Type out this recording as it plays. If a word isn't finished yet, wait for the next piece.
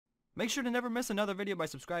Make sure to never miss another video by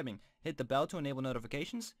subscribing. Hit the bell to enable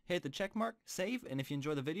notifications, hit the check mark, save, and if you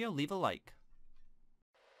enjoy the video, leave a like.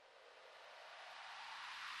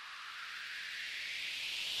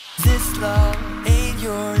 This love ain't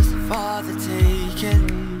yours for the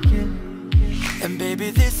taking. And baby,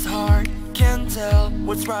 this heart can't tell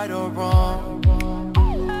what's right or wrong.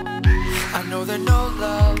 I know that no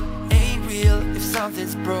love ain't real if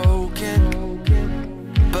something's broken,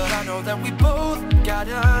 but I know that we both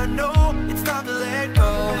gotta know it's time to let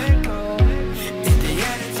go. In the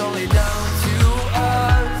end, it's only down to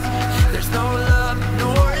us. There's no love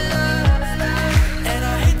nor love, and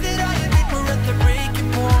I hate that I admit we're at the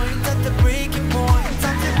breaking point. At the breaking point,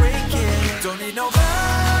 time to break it. Don't need no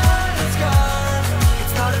violence, scars.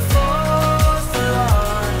 It's not a false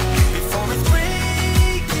alarm. Before it's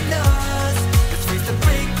breaking us, let's face the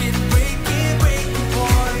breaking point.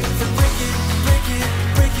 The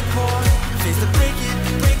breaking point. Face the breaking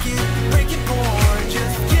point.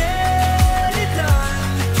 Just get it done.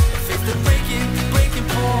 Face the breaking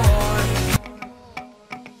point.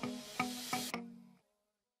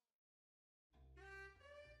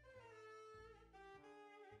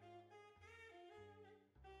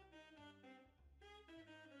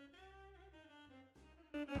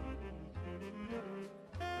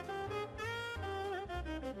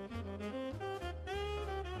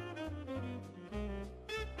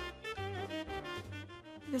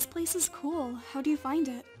 This place is cool. How do you find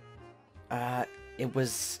it? It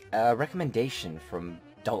was a recommendation from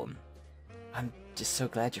Dalton. I'm just so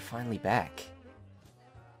glad you're finally back.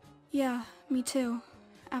 Yeah, me too.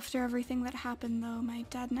 After everything that happened though, my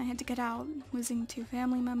dad and I had to get out, losing 2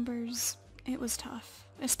 family members. It was tough,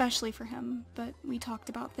 especially for him, but we talked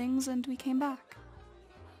about things and we came back.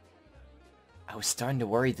 I was starting to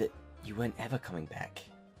worry that you weren't ever coming back.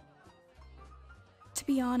 To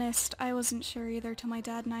be honest, I wasn't sure either till my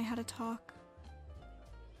dad and I had a talk.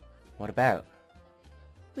 What about?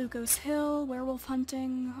 Lukos Hill, werewolf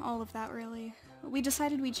hunting, all of that really. We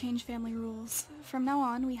decided we'd change family rules. From now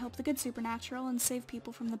on, we help the good supernatural and save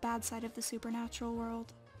people from the bad side of the supernatural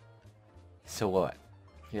world. So what?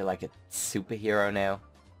 You're like a superhero now?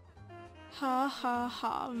 Ha ha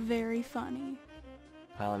ha, very funny.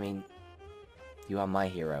 Well, I mean, you are my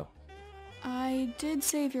hero. I did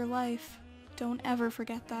save your life. Don't ever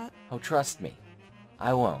forget that. Oh, trust me.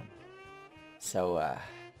 I won't. So,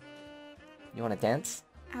 you wanna dance?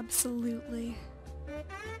 Absolutely.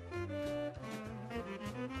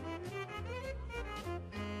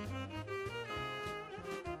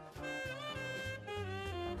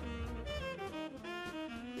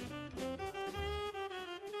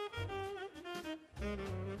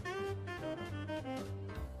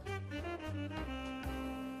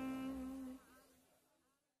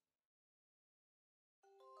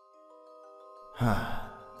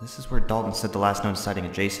 This is where Dalton said the last known sighting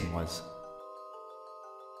of Jason was.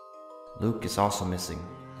 Luke is also missing.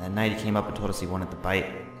 That night he came up and told us he wanted the bite.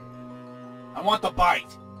 I want the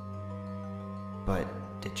bite! But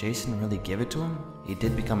did Jason really give it to him? He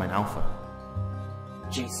did become an alpha.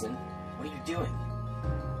 Jason, what are you doing?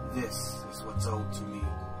 This is what's owed to me.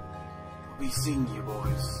 I'll be seeing you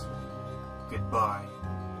boys. Goodbye.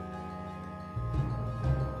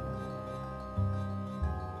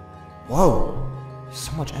 Whoa! There's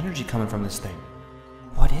so much energy coming from this thing.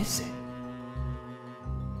 What is it?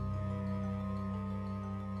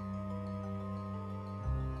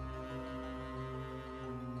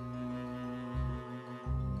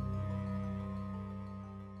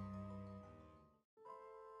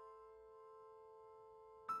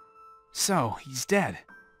 So, he's dead.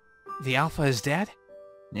 The Alpha is dead?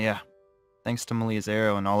 Yeah. Thanks to Malia's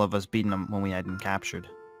arrow and all of us beating him when we had him captured.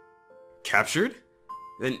 Captured?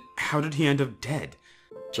 Then how did he end up dead?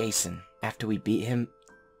 Jason, after we beat him,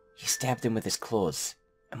 he stabbed him with his claws.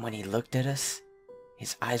 And when he looked at us,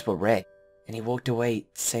 his eyes were red. And he walked away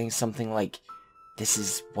saying something like, this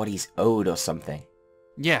is what he's owed or something.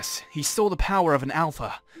 Yes, he stole the power of an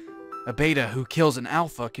Alpha. A Beta who kills an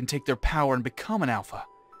Alpha can take their power and become an Alpha.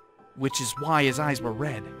 Which is why his eyes were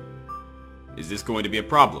red. Is this going to be a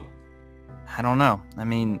problem? I don't know. I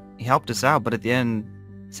mean, he helped us out, but at the end,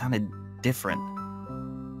 it sounded different.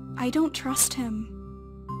 I don't trust him.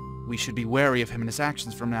 We should be wary of him and his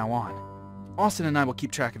actions from now on. Austin and I will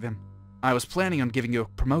keep track of him. I was planning on giving you a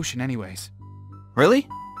promotion anyways. Really?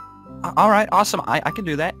 Alright, awesome. I can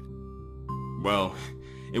do that. Well,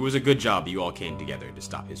 it was a good job you all came together to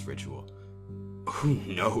stop his ritual. Who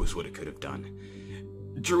knows what it could have done?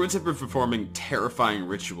 Druids have been performing terrifying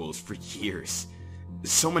rituals for years.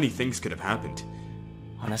 So many things could have happened.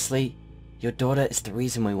 Honestly, your daughter is the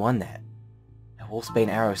reason we won that. A wolfsbane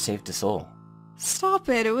arrow saved us all. Stop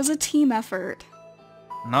it, it was a team effort.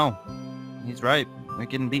 No, he's right. We're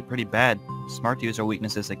getting beat pretty bad. Smart use our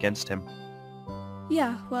weaknesses against him.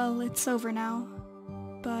 Yeah, well, it's over now.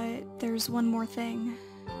 But there's one more thing.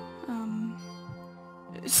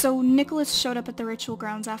 So Nicholas showed up at the ritual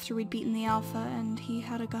grounds after we'd beaten the Alpha, and he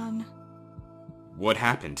had a gun. What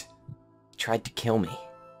happened? He tried to kill me.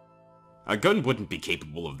 A gun wouldn't be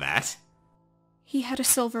capable of that. He had a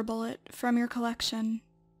silver bullet from your collection.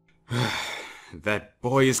 That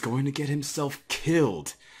boy is going to get himself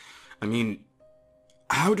killed. I mean,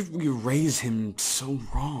 how did we raise him so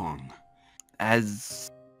wrong?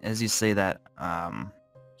 As you say that,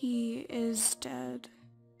 He is dead.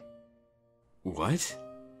 What?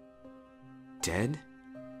 Dead?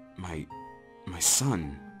 My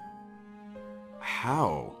son?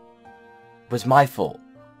 How? It was my fault.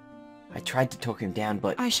 I tried to talk him down,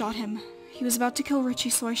 but... I shot him. He was about to kill Richie,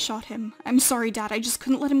 so I shot him. I'm sorry, Dad. I just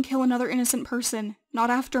couldn't let him kill another innocent person. Not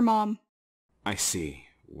after Mom. I see.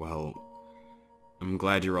 Well, I'm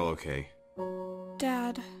glad you're all okay.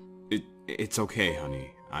 Dad. It's okay,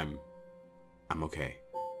 honey. I'm okay.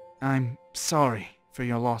 I'm sorry for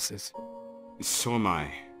your losses. So am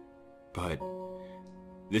I. But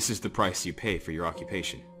this is the price you pay for your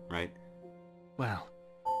occupation, right? Well,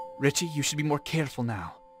 Richie, you should be more careful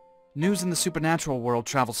now. News in the supernatural world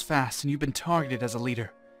travels fast, and you've been targeted as a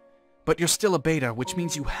leader. But you're still a beta, which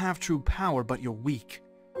means you have true power, but you're weak.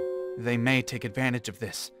 They may take advantage of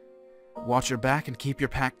this. Watch your back and keep your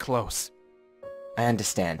pack close. I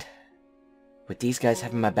understand. With these guys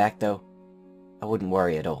having my back, though, I wouldn't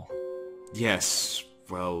worry at all. Yes,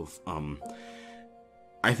 well,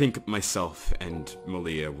 I think myself and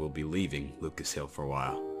Malia will be leaving Lukos Hill for a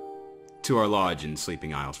while. To our lodge in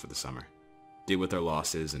Sleeping Isles for the summer. Deal with our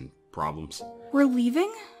losses and problems. We're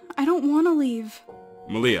leaving? I don't want to leave.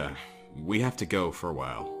 Malia, we have to go for a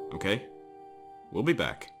while, okay? We'll be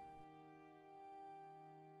back.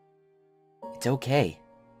 It's okay.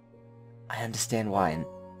 I understand why, and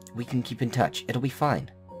we can keep in touch. It'll be fine.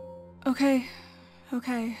 Okay.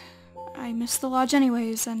 I miss the lodge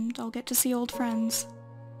anyways, and I'll get to see old friends.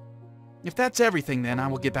 If that's everything, then I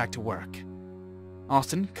will get back to work.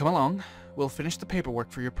 Austin, come along. We'll finish the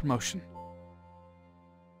paperwork for your promotion.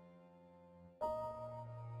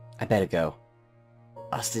 I better go.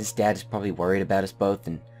 Austin's dad is probably worried about us both,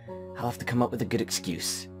 and I'll have to come up with a good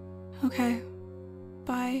excuse. Okay.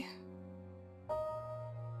 Bye.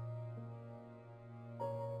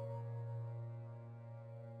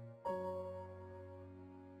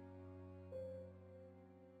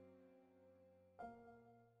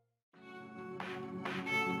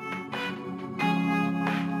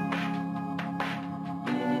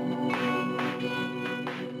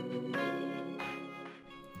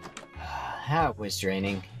 That was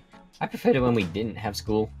draining. I preferred it when we didn't have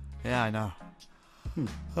school. Yeah, I know.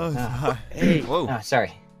 Hey, Whoa. Oh,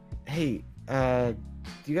 sorry. hey, do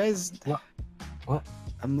you guys... What?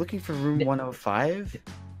 I'm looking for room 105.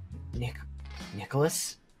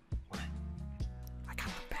 Nicholas?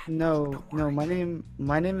 No, my name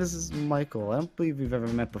is Michael. I don't believe we've ever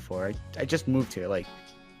met before. I just moved here like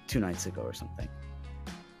 2 nights ago or something.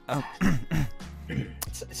 Oh.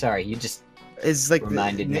 Sorry, you just Is like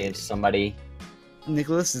reminded me of somebody.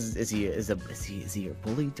 Nicholas is he your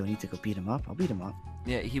bully? Do I need to go beat him up? I'll beat him up.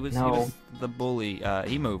 Yeah, he was No. the bully.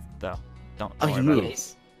 He moved though. Don't Oh, worry he about moved.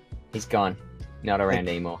 it. He's gone. Not around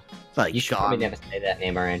anymore. Like You should gone, probably never say that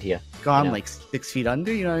name around here. gone you know. like 6 feet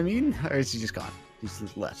under. You know what I mean? Or is he just gone? He's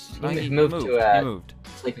just left. No, He he moved moved. to, He moved.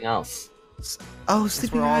 Sleeping Isles. Oh, That's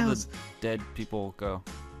Sleeping where all Isles. the dead people go.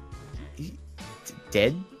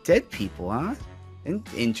 Dead people, huh?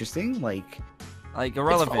 Interesting. Like Like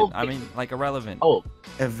irrelevant. old I mean, like irrelevant. Oh,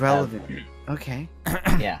 irrelevant. Okay.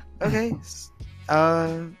 yeah. Okay.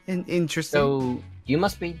 Interesting. So, you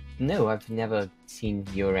must be new. I've never seen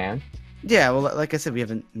you around. Yeah, well, like I said, we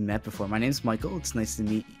haven't met before. My name's Michael. It's nice to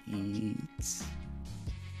meet you.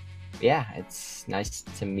 Yeah, it's nice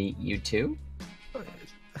to meet you too.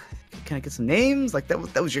 Can I get some names? Like that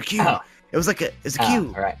was your cue. Oh. It was like it's a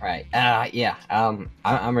cue. Right. Yeah.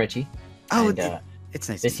 I'm Richie. Oh, and, it's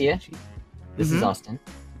nice. this to meet here? you. This is Mhm. Austin.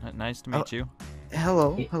 Nice to meet Oh. you.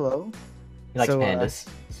 Hello, He- hello. He likes So, pandas.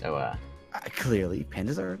 So, Clearly,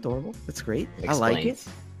 pandas are adorable. That's great. I like it.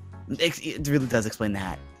 explains. It really does explain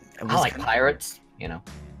that. I like pirates. You know,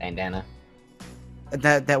 bandana.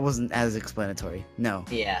 That wasn't as explanatory. No,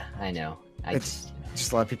 Yeah, I know. It's-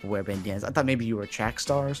 just a lot of people wear bandanas. I thought maybe you were a track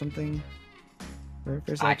star or something. For a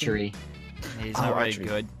second. archery. He's Oh, not very archery.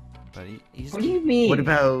 good, but he's. What do you mean? What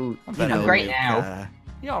about I'm you know? great like, now.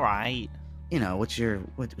 You're alright. You know, what's your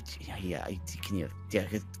what? Yeah, can you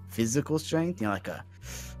like a physical strength? You know, like a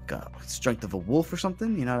strength of a wolf or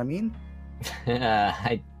something. You know what I mean?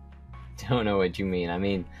 I don't know what you mean. I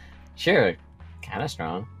mean, sure, kind of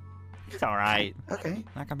strong. He's alright. Okay.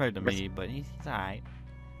 Not compared to me, but he's alright.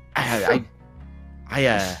 I'm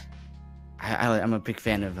a big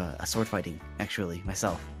fan of sword fighting, actually,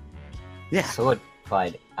 myself. Yeah. Sword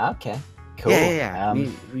fight. Okay. Cool. Yeah.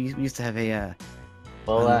 We used to have a.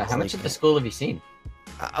 Well, how much of the school have you seen?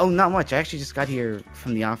 Oh, not much. I actually just got here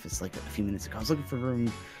from the office like a few minutes ago. I was looking for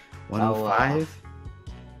room 105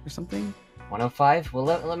 or something. 105? Well,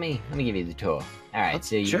 let me give you the tour. All right.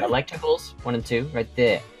 So you sure. got electricals 1 and 2 right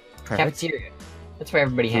there. Perfect. Cafeteria. That's where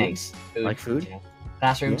everybody Food? hangs. Food. Like food? You know.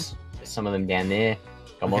 Classrooms. There's some of them down there.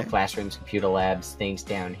 Got more Okay. classrooms, computer labs, things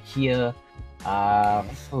down here.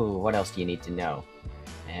 What else do you need to know?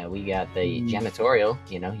 We got the janitorial.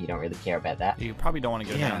 You know, you don't really care about that. You probably don't want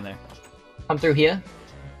to go down there. Come through here.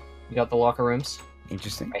 We got the locker rooms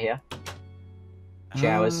Interesting. right here.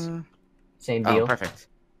 Showers. Same Oh, deal. perfect.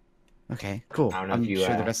 Okay, cool. I don't know I'm if you,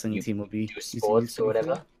 sure the wrestling you team will be do using sports this or going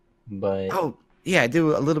whatever. forward. But Oh, yeah, I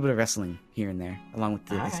do a little bit of wrestling here and there, along with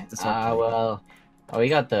the alright. sword play. We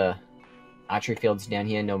got the archery fields down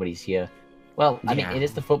here. Nobody's here. Well, I mean, Yeah. it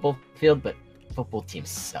is the football field, but football team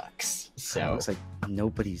sucks. It So looks like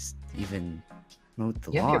nobody's even mowed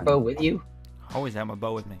the you have lawn. your bow with you? Always have my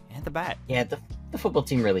bow with me. And the bat. Yeah, the football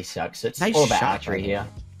team really sucks. So it's Nice all about shot, archery by the here.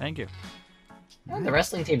 Thank you. The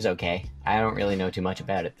wrestling team's okay. I don't really know too much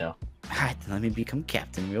about it though. Alright, then let me become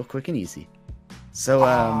captain real quick and easy. So,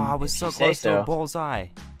 I was so you say close to so. a bullseye.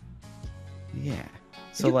 yeah.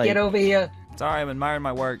 So, You like, get over here. Sorry, I'm admiring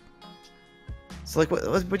my work.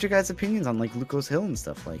 what's your guys' opinions on, like, Lukos Hill and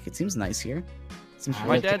stuff? Like, it seems nice here. Seems My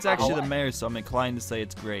really- dad's actually the mayor, so I'm inclined to say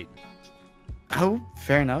it's great. Oh,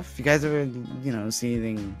 fair enough. You guys ever, see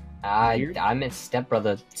anything weird? I'm his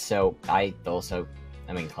stepbrother, so I also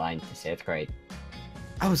am inclined to say it's great.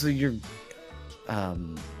 Oh, so you're,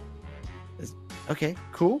 okay,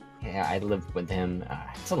 cool. Yeah, I lived with him.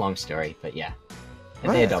 It's a long story, but yeah. Oh, They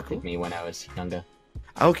yeah, that's adopted cool. me when I was younger.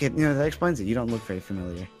 Okay, that explains it. You don't look very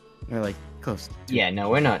familiar. Or, like, close. to- Yeah, no,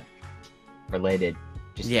 we're not related.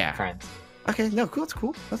 Just Yeah. friends. Okay, no, cool. That's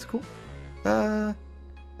cool. That's cool. Well,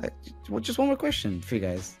 just one more question for you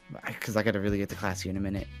guys, because I gotta really get to class here in a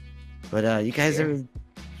minute. But you guys Sure. ever,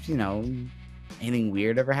 anything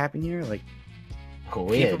weird ever happen here? Like,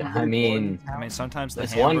 Weird. people I mean, I mean, sometimes the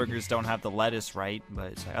This one- hamburgers don't have the lettuce right,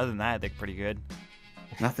 but it's like, other than that, they're pretty good.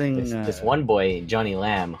 nothing. this one boy, Johnny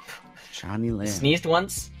Lamb, Johnny Lamb. sneezed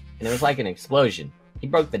once, and it was like an explosion. He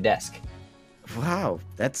broke the desk. Wow,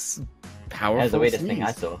 that's powerful. That was the weirdest thing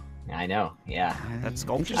I sneeze. saw. I know, yeah. That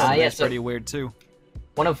sculpture Interesting. yeah, is so- pretty weird too.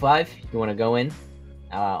 105, you want to go in?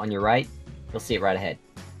 On your right, you'll see it right ahead.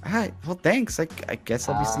 Alright, well, thanks. I guess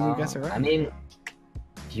I'll be seeing you guys around. I mean,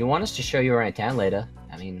 if you want us to show you around town later,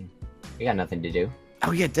 I mean, we got nothing to do.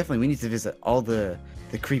 Oh yeah, definitely. We need to visit all the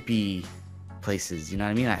creepy places. You know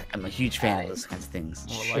what I mean? I'm a huge fan of those kinds of things.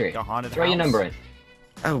 Or Sure. like a haunted Throw house. your number in.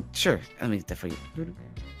 Oh, sure. Let me definitely.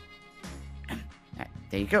 Alright,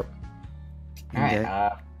 there you go. Alright,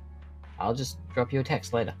 And, I'll just drop you a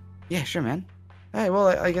text later. yeah, sure, man. Alright, well,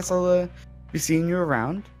 I guess I'll be seeing you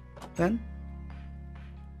around then.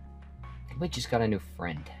 I think we just got a new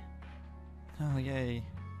friend. Oh, yay.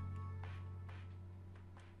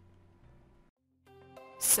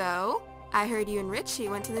 So, I heard you and Richie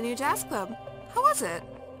went to the new jazz club. How was it?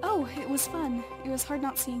 Oh, it was fun. It was hard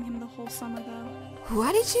not seeing him the whole summer, though.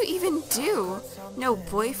 What did you even do? No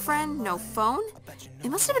boyfriend, no phone? It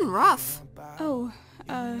must have been rough. Oh,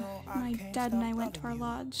 my dad and I went to our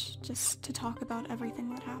lodge just to talk about everything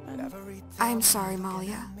that happened. I'm sorry,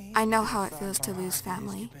 Malia. I know how it feels to lose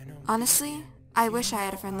family. Honestly, I wish I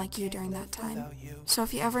had a friend like you during that time. So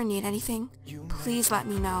if you ever need anything, please let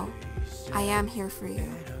me know. I am here for you.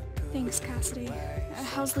 Thanks, Cassidy.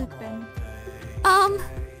 How's Luke been?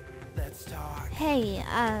 Hey,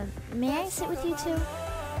 may I sit with you two?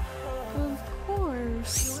 Of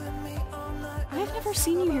course. I've never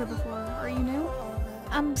seen you here before. Are you new?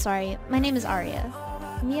 I'm sorry, my name is Aria.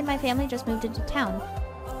 Me and my family just moved into town.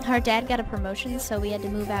 Our dad got a promotion, so we had to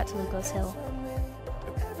move out to Lukos Hill.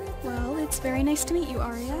 Well, it's very nice to meet you,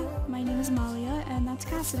 Aria. My name is Malia, and that's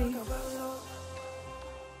Cassidy.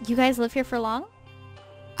 You guys live here for long?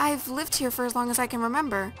 I've lived here for as long as I can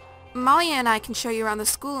remember. Malia and I can show you around the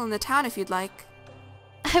school and the town if you'd like.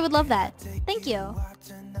 I would love that. Thank you.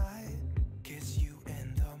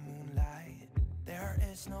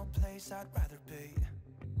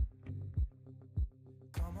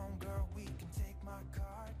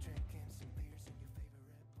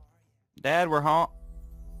 Dad, we're home.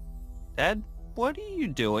 Dad, what are you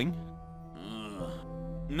doing?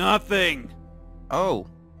 Nothing. Oh,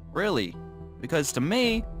 Really? Because to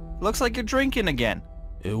me, it looks like you're drinking again.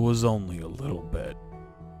 It was only a little bit.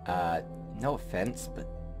 No offense, but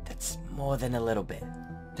that's more than a little bit.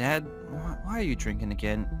 Dad, why are you drinking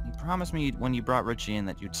again? You promised me when you brought Richie in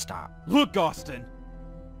that you'd stop. Look, Austin!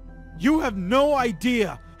 You have no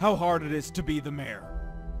idea how hard it is to be the mayor.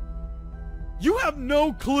 You have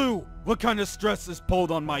no clue what kind of stress is pulled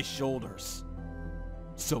on my shoulders.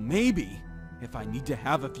 So maybe, if I need to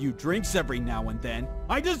have a few drinks every now and then,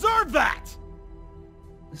 I deserve that!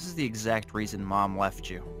 This is the exact reason Mom left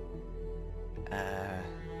you.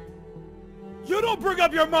 You don't bring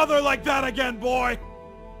up your mother like that again, boy!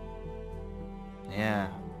 Yeah,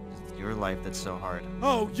 it's your life that's so hard.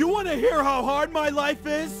 Oh, you want to hear how hard my life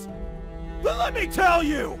is? Then let me tell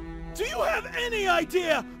you! Do you have any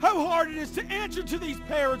idea how hard it is to answer to these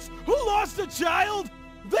parents who lost a child?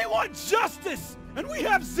 They want justice, and we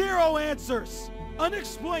have zero answers.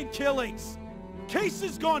 Unexplained killings.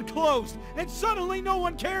 Cases gone closed, and suddenly no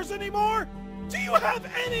one cares anymore? Do you have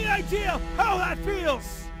any idea how that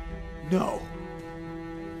feels? No.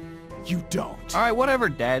 You don't. Alright, whatever,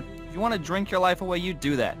 Dad. If you want to drink your life away, you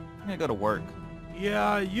do that. I'm gonna go to work.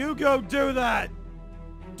 Yeah, you go do that.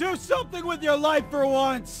 Do something with your life for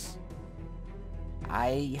once.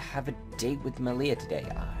 I have a date with Malia today.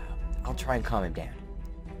 I'll try and calm him down.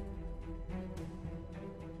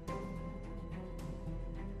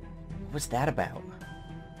 What was that about?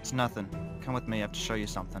 It's nothing. Come with me, I have to show you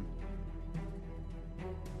something.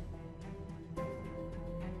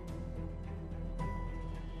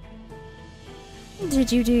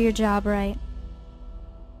 Did you do your job right?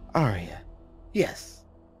 Aria. Yes.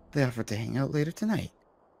 They offered to hang out later tonight.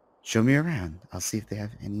 Show me around. I'll see if they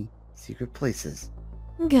have any secret places.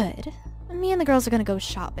 Good. Me and the girls are gonna go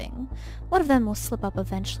shopping. One of them will slip up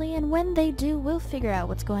eventually, and when they do, we'll figure out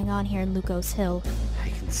what's going on here in Lukos Hill. I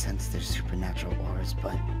can sense their supernatural auras,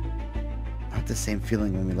 but not the same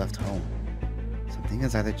feeling when we left home. Something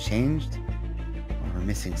has either changed, or we're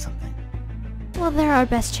missing something. Well, they're our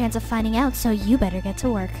best chance of finding out, so you better get to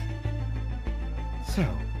work. So,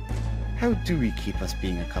 how do we keep us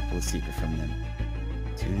being a couple a secret from them?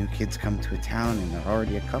 Two new kids come to a town and they're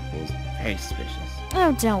already a couple is very suspicious.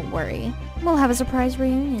 Oh, don't worry. We'll have a surprise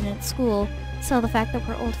reunion at school. Sell the fact that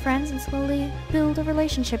we're old friends and slowly build a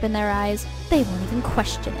relationship in their eyes. They won't even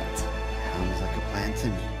question it. Sounds like a plan to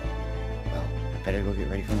me. Well, I better go get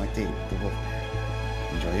ready for my date with the wolf.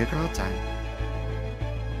 Enjoy your girl time.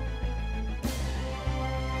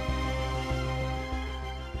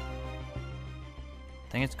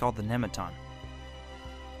 I think it's called the Nematon.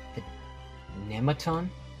 The Nematon?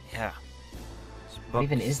 Yeah. What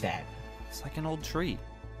even is that? It's like an old tree.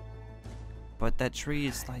 But that tree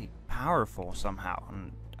is like powerful somehow,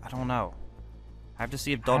 and I don't know. I have to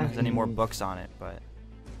see if Dalton has any more books on it, but...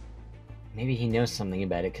 Maybe he knows something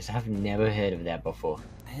about it, because I've never heard of that before.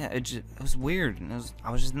 Yeah, it was weird.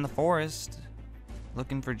 I was just in the forest,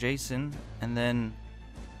 looking for Jason, and then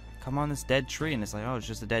come on this dead tree, and it's like, oh, it's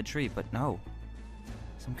just a dead tree, but no.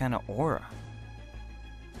 Some kind of aura.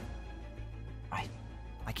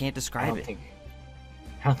 I can't describe it.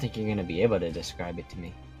 I don't think you're gonna be able to describe it to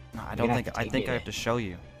me. No, I don't think. I think I have to show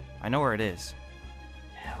you. I know where it is.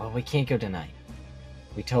 Well, we can't go tonight.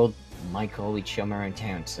 We told Michael we'd show him around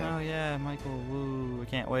town, so... Oh yeah, Michael, woo, I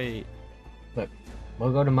can't wait. Look,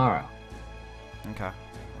 we'll go tomorrow. Okay,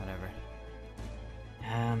 whatever.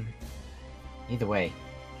 Either way,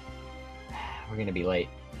 we're gonna be late.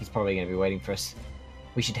 He's probably gonna be waiting for us.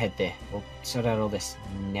 We should head there. We'll sort out all this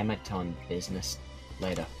Nematon business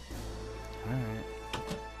later. Alright.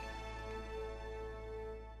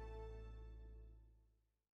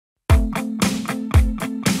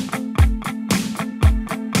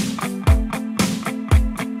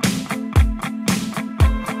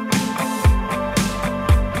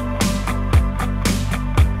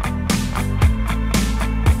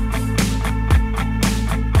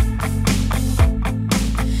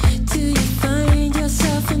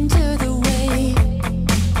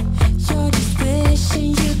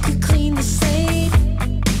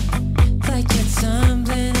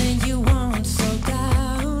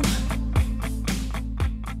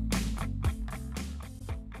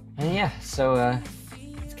 So,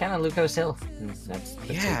 it's kind of Lukos Hill. That's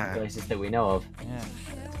the two places that we know of. Yeah.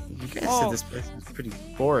 You guys said this place was pretty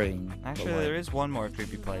boring. Actually, there is one more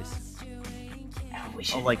creepy place. We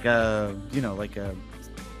should... Oh, like a, you know, like a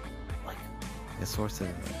source of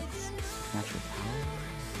natural power?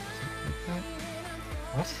 Something like that?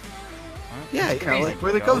 What? Yeah, you know, like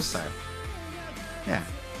where the ghosts are. Yeah.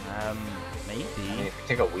 Maybe. I mean, if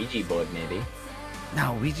we took a Ouija board, maybe.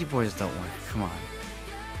 No, Ouija boards don't work. Come on.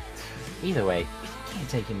 Either way, we can't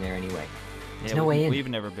take him there anyway. There's no way in. We've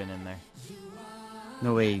never been in there.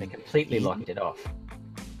 No way. They completely locked it off.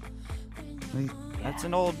 That's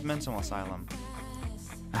an old mental asylum.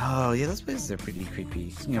 Oh, yeah, those places are pretty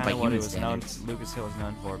creepy. You know, by Kind of what it human was known. standards. Lukos Hill was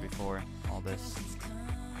known for before all this.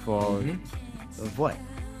 For of what?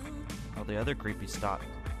 All the other creepy stuff.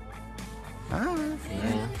 Ah,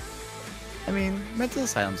 Yeah. I mean, mental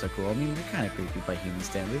asylums are cool. I mean, they're kind of creepy by human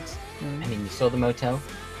standards. I mean, you saw the motel?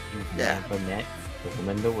 You've Yeah. never met the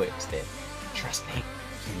woman that works there. Trust me.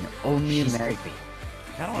 Only She's American. creepy.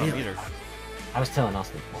 I don't want to meet her. I was telling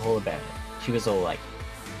Austin all about it. She was all like,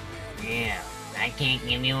 yeah, I can't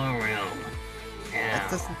give you a room. That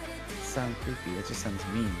No. doesn't sound creepy. That just sounds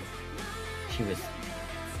mean. She was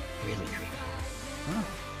really creepy. Oh,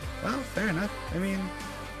 well, fair enough. I mean,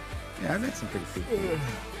 yeah, I've met some pretty creepy people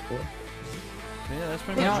before. Yeah, that's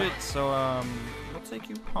pretty much it. So, we'll take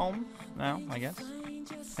you home now, I guess.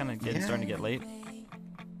 It's kind of starting to get late.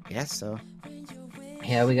 Guess so.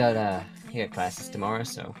 Yeah, we got classes tomorrow,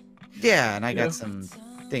 so. Yeah, and I got some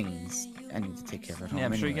things I need to take care of at home. Yeah,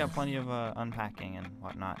 I'm sure you anyway. got plenty of unpacking and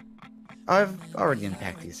whatnot. I've already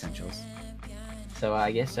unpacked the essentials. So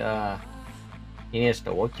I guess you need us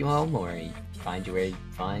to walk you home, or find you where you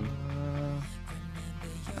find.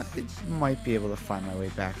 I might be able to find my way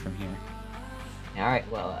back from here. All right,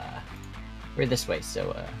 well, we're this way,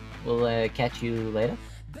 so we'll catch you later.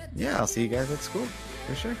 Yeah, I'll see you guys at school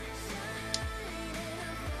for sure.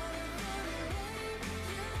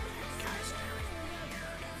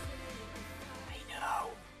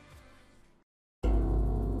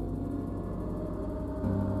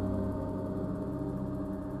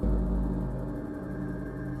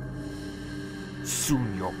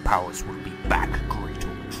 Soon your powers will be back, Great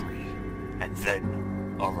Oak Tree, and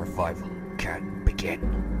then our revival can begin.